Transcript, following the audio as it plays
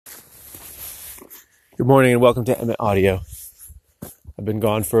Good morning and welcome to Emmett Audio. I've been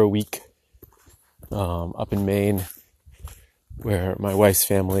gone for a week up in Maine, where my wife's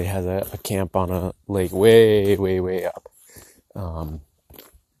family has a camp on a lake way up.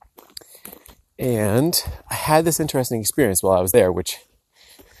 And I had this interesting experience while I was there, which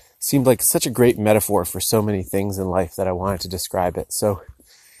seemed like such a great metaphor for so many things in life that I wanted to describe it. So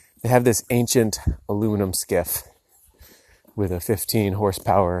they have this ancient aluminum skiff with a 15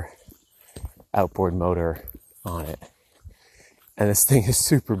 horsepower outboard motor on it, and this thing is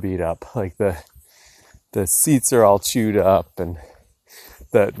super beat up. Like the seats are all chewed up, and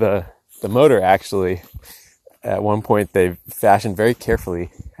the motor actually, at one point they fashioned very carefully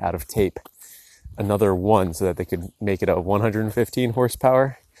out of tape another one so that they could make it a 115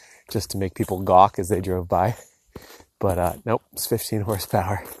 horsepower just to make people gawk as they drove by. But nope, it's 15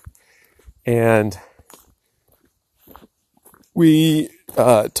 horsepower. And we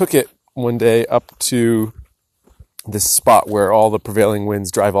took it one day up to this spot where all the prevailing winds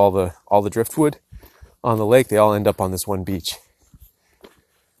drive all the driftwood on the lake. They all end up on this one beach,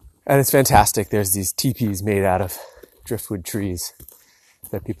 and it's fantastic. There's these teepees made out of driftwood trees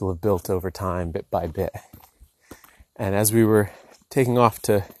that people have built over time, bit by bit. And as we were taking off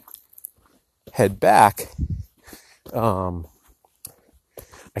to head back, I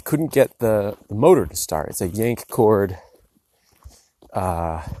couldn't get the motor to start. It's a yank cord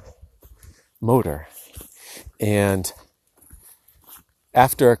motor, and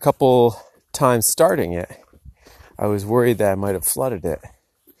after a couple times starting it, I was worried that I might have flooded it,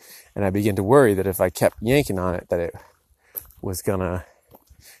 and I began to worry that if I kept yanking on it, that it was gonna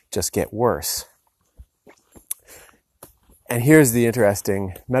just get worse. And here's the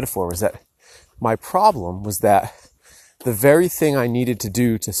interesting metaphor, was that my problem was that the very thing I needed to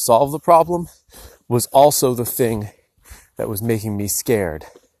do to solve the problem was also the thing that was making me scared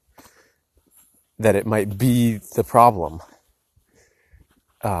that it might be the problem.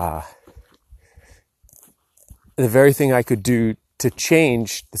 The very thing I could do to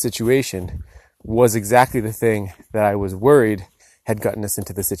change the situation was exactly the thing that I was worried had gotten us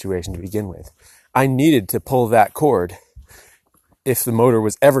into the situation to begin with. I needed to pull that cord if the motor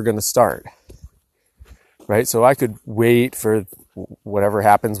was ever going to start, right? So I could wait for whatever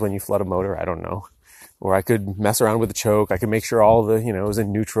happens when you flood a motor, I don't know. Or I could mess around with the choke. I could make sure all the, it was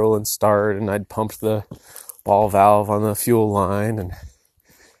in neutral and start, and I'd pumped the ball valve on the fuel line, and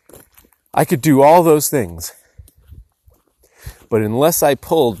I could do all those things. But unless I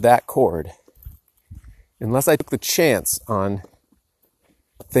pulled that cord, unless I took the chance on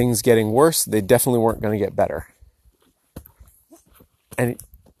things getting worse, they definitely weren't going to get better. And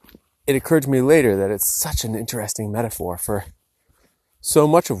it occurred to me later that it's such an interesting metaphor for so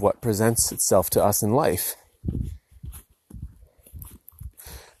much of what presents itself to us in life.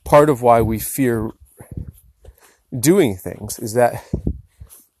 Part of why we fear doing things is that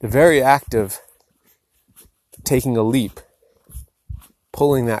the very act of taking a leap,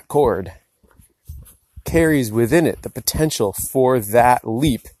 pulling that cord, carries within it the potential for that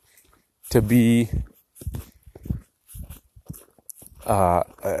leap to be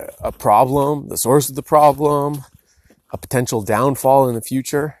a problem, the source of the problem, a potential downfall in the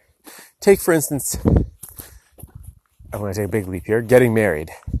future. Take, for instance, I want to take a big leap here, getting married.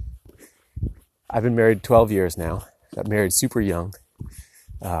 I've been married 12 years now. Got married super young.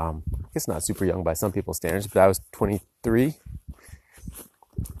 I guess not super young by some people's standards, but I was 23.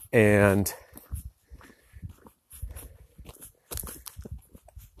 And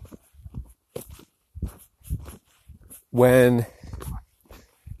when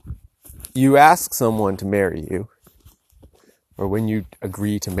you ask someone to marry you, or when you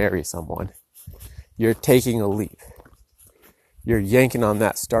agree to marry someone, you're taking a leap. You're yanking on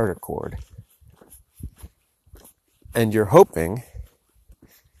that starter cord. And you're hoping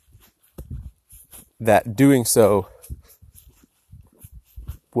that doing so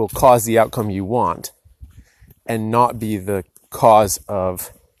will cause the outcome you want and not be the cause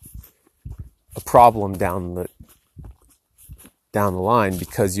of a problem down the line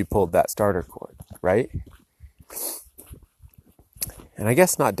because you pulled that starter cord, right? And I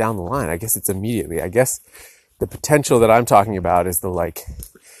guess not down the line. I guess it's immediately. I guess the potential that I'm talking about is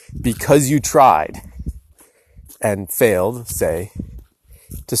because you tried and failed, say,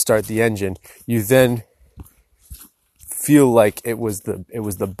 to start the engine, you then feel like it was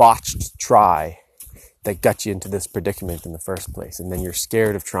the botched try that got you into this predicament in the first place. And then you're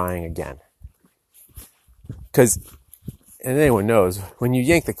scared of trying again. Because, and anyone knows, when you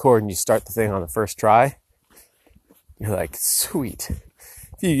yank the cord and you start the thing on the first try, you're like, sweet.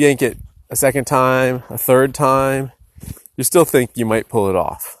 If you yank it a second time, a third time, you still think you might pull it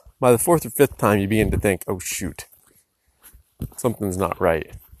off. by the fourth or fifth time, you begin to think, oh shoot, something's not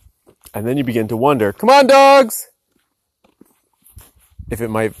right. And then you begin to wonder, come on dogs, if it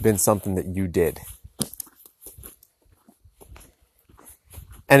might have been something that you did.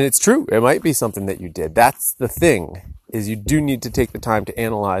 And it's true, it might be something that you did. That's the thing, is you do need to take the time to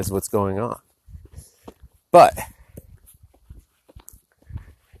analyze what's going on. But,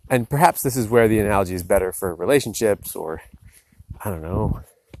 and perhaps this is where the analogy is better for relationships or, I don't know,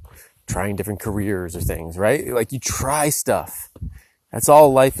 trying different careers or things, right? Like you try stuff. That's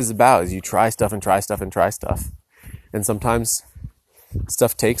all life is about, is you try stuff and try stuff and try stuff. And sometimes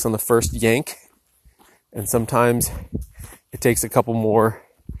stuff takes on the first yank, and sometimes it takes a couple more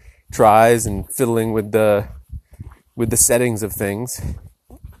tries and fiddling with the settings of things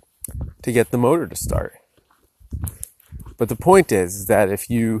to get the motor to start. But the point is that if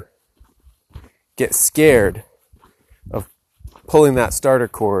you get scared of pulling that starter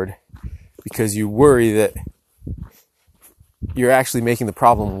cord because you worry that you're actually making the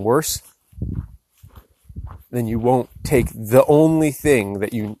problem worse, then you won't take the only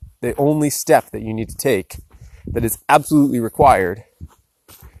step that you need to take that is absolutely required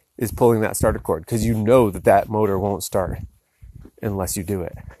is pulling that starter cord, because you know that motor won't start unless you do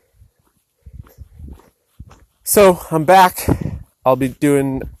it. So I'm back. I'll be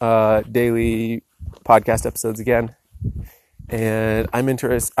doing daily podcast episodes again, and I'm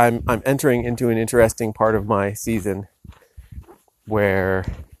entering into an interesting part of my season where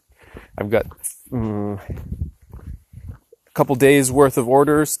I've got a couple days worth of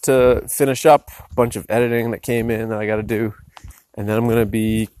orders to finish up, a bunch of editing that came in that I got to do, and then I'm going to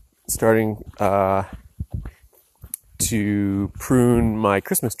be starting to prune my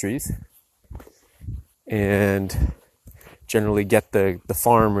Christmas trees and generally get the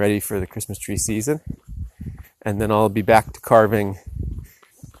farm ready for the Christmas tree season. And then I'll be back to carving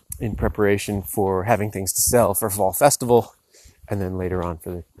in preparation for having things to sell for Fall Festival, and then later on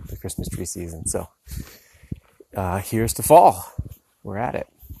for the Christmas tree season. So here's to fall. We're at it.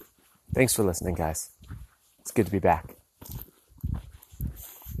 Thanks for listening, guys. It's good to be back.